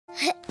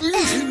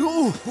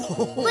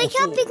Wake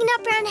up, big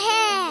Nutbrown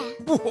Hare.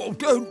 Oh,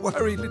 don't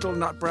worry, little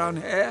Nutbrown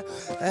Hare.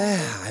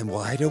 I'm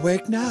wide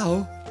awake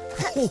now.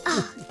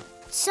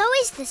 So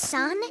is the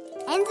sun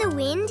and the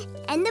wind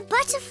and the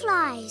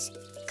butterflies.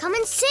 Come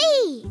and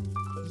see.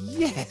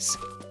 Yes,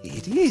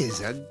 it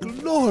is a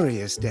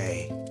glorious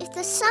day. If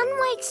the sun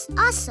wakes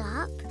us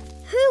up,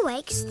 who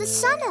wakes the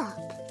sun up?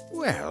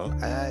 Well,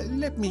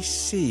 let me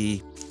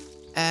see.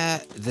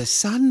 The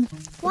sun?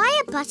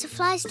 Why are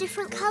butterflies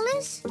different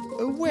colours?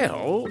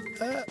 Well,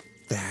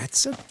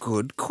 that's a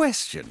good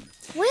question.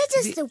 Where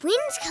does the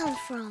wind come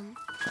from?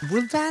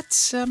 Well,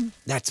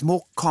 that's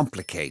more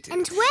complicated.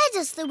 And where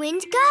does the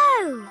wind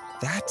go?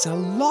 That's a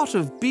lot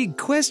of big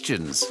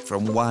questions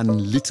from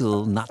one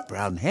little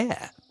Nutbrown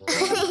Hare.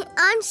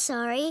 I'm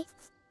sorry.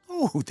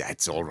 Oh,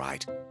 that's all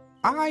right.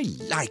 I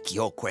like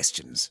your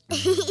questions.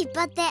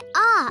 But there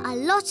are a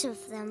lot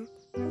of them.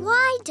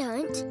 Why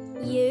don't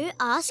you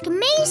ask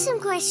me some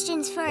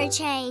questions for a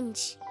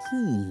change?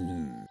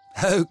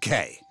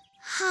 Okay.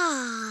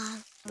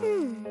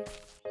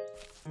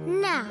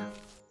 Now,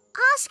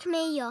 ask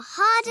me your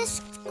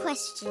hardest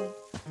question.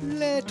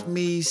 Let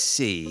me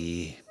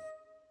see.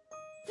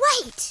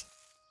 Wait!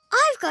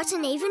 I've got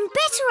an even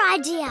better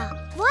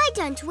idea. Why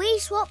don't we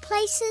swap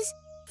places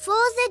for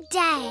the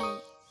day?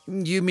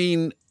 You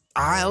mean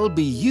I'll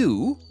be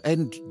you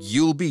and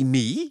you'll be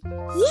me?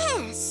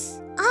 Yes.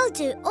 I'll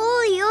do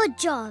all your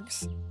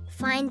jobs.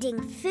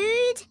 Finding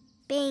food,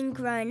 being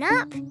grown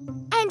up,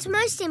 and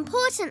most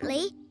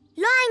importantly,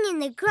 lying in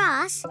the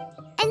grass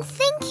and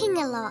thinking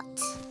a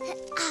lot.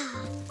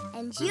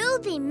 And you'll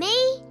be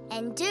me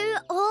and do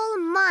all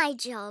my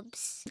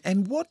jobs.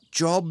 And what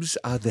jobs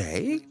are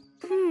they?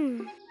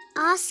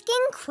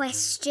 Asking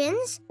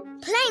questions,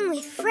 playing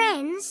with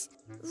friends,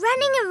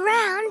 running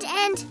around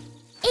and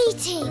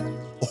eating.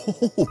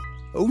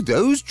 Oh,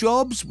 those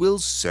jobs will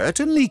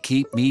certainly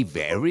keep me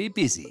very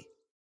busy.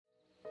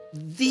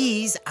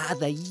 These are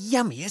the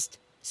yummiest,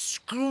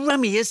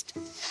 scrummiest,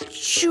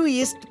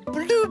 chewiest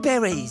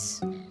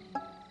blueberries.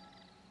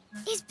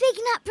 Is Big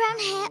Nutbrown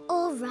Hare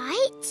all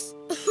right?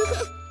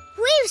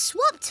 We've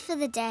swapped for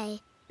the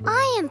day.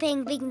 I am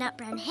being Big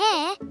Nutbrown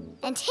Hare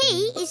and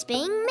he is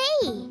being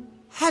me.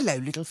 Hello,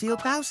 little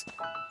field mouse.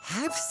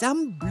 Have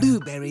some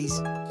blueberries.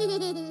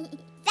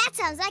 That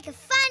sounds like a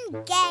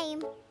fun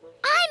game.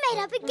 I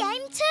made up a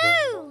game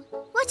too.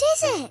 What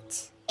is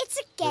it? It's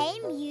a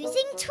game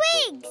using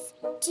twigs.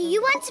 Do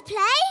you want to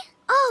play?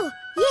 Oh,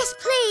 yes,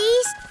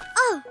 please.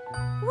 Oh,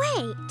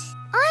 wait.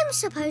 I'm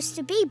supposed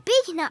to be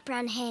Big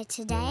Nutbrown Hare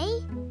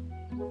today.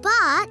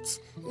 But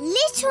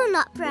Little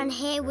Nutbrown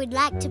Hare would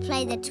like to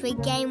play the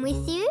twig game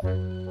with you.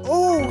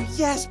 Oh,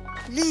 yes,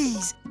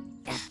 please.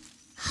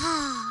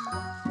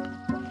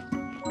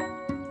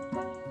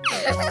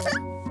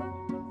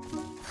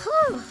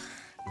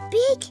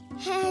 Big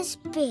Hare's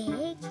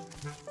big.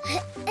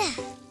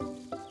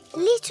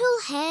 Little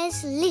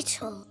Hare's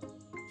little.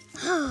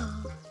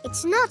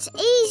 It's not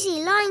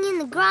easy lying in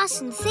the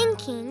grass and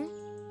thinking.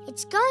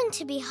 It's going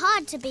to be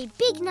hard to be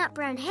Big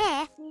Nutbrown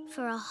Hare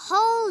for a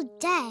whole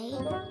day.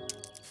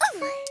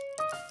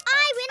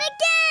 I win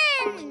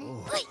again!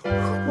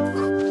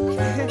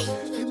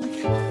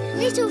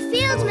 Little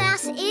Field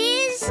Mouse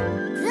is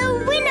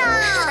the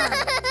winner!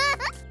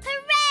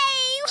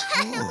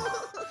 Hooray!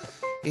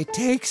 It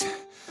takes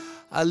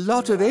a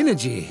lot of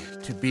energy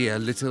to be a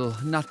little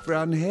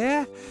Nutbrown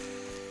Hare.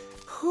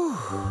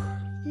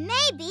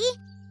 Maybe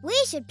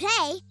we should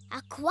play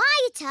a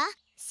quieter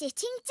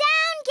sitting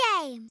down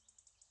game.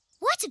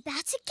 What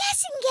about a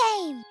guessing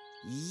game?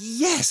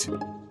 Yes.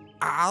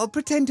 I'll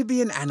pretend to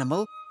be an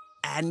animal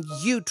and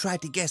you try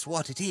to guess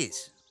what it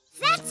is.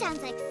 That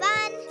sounds like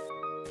fun.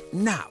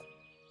 Now,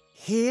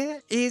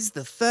 here is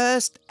the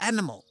first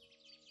animal.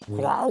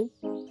 I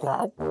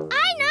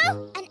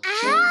know, an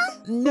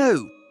owl.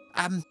 No.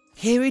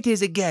 Here it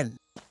is again.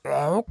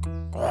 A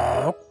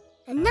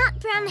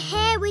Nutbrown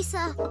Hare with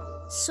a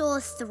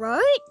sore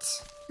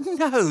throat?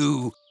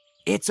 No,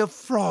 it's a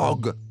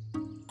frog.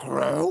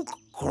 Croak,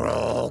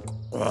 croak,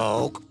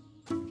 croak.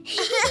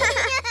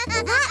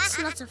 That's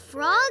not a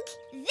frog.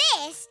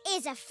 This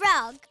is a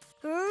frog.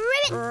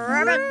 Ribbit,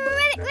 ribbit,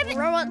 ribbit,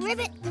 ribbit,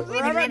 ribbit,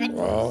 ribbit, ribbit,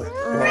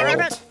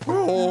 ribbit.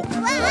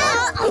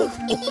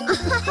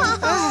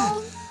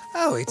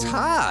 Oh, it's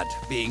hard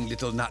being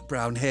little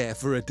Nutbrown Hare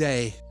for a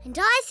day. And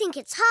I think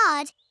it's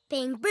hard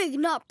being Big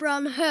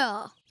Nutbrown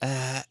Hare.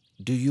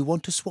 Do you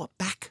want to swap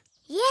back?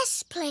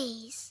 Yes,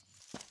 please.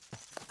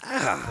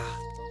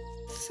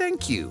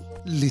 Thank you,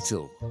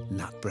 little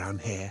Nutbrown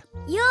Hare.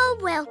 You're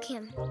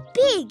welcome,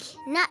 Big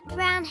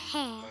Nutbrown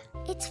Hare.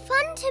 It's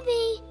fun to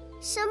be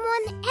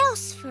someone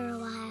else for a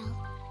while,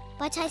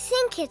 but I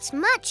think it's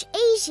much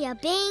easier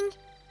being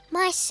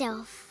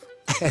myself.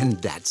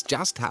 And that's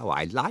just how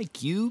I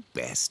like you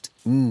best.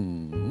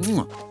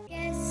 Mwah.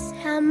 Guess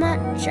how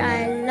much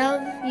I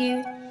love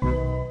you.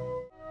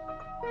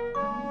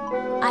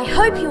 I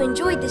hope you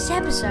enjoyed this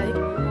episode.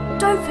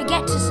 Don't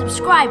forget to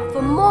subscribe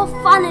for more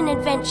fun and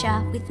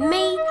adventure with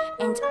me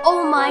and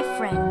all my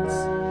friends.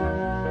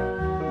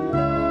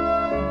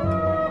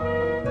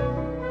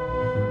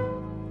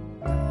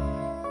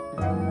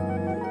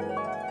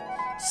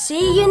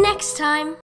 See you next time.